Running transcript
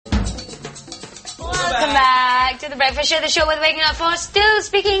Welcome back to the Breakfast Show, the show with Waking Up For. Still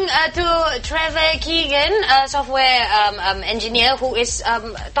speaking to Trevor KEEGAN, software engineer, who is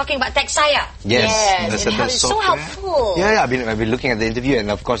talking about TaxSaya. Yes, and how it's so helpful. Yeah, I've been looking at the interview, and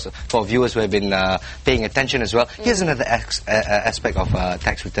of course, for viewers who have been paying attention as well, here's another aspect of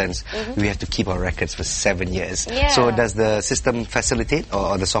tax returns. We have to keep our records for 7 years. So does the system facilitate,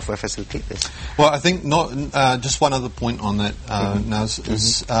 or the software facilitate this? Well, I think not. Just one other point on that, Naz,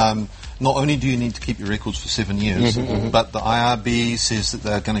 is not only do you need to keep your records for 7 years, but the IRB says that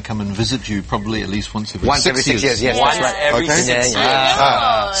they're going to come and visit you probably at least once every 6 years. Yes, Once that's right. every 6 years.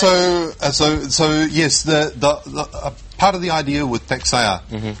 So yes, the part of the idea with TaxSaya,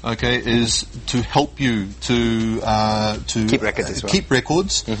 is to help you to keep records as well. Keep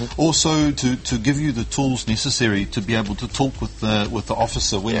records, also to give you the tools necessary to be able to talk with the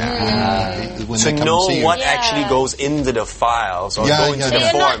officer when to they come know and see you. what actually goes into the files or go into the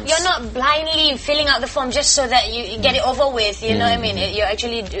forms. You're not blindly filling out the form just so that you get it over with. You know what I mean? You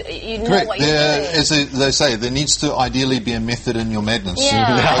actually you know Correct. what you're doing. As they say, there needs to ideally be a method in your madness.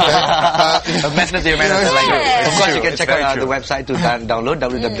 A method to your madness. Of course, you can check out the website to download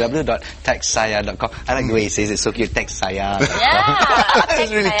www.taxsaya.com. I like the way he says it, so cute. TaxSaya.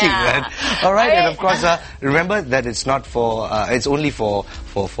 It's really cute, man. All right, and of course, remember that it's not for. It's only for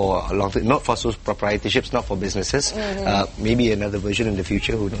long term, not for sole proprietorships, not for businesses. Maybe another version in the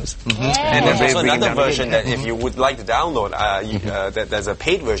future. Who knows? And there's also another version that if you would like to download, there's a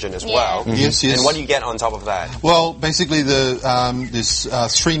paid version as well. Yes. And what do you get on top of that? Well, basically, there's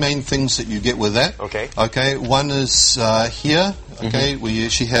three main things that you get with that. Okay. One is here. Where you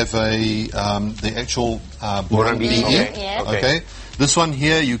actually have the actual Borang BE. Okay. This one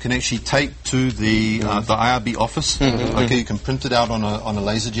here you can actually take to the IRB office. You can print it out on a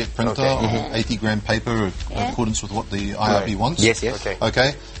laserjet printer on 80-gram paper in accordance with what the IRB wants. Yes.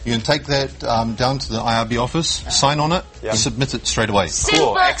 Okay. You can take that down to the IRB office, sign on it, submit it straight away.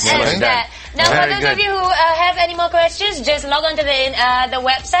 Simple as that. Now, for those of you who have any more questions, just log on to the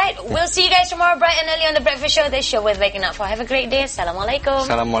website. We'll see you guys tomorrow bright and early on the Breakfast Show, the show with Waking Up For. Have a great day. Assalamualaikum.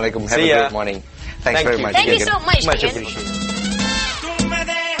 Assalamualaikum. Have a great morning. Thanks very much. Thank you so much. Much appreciated.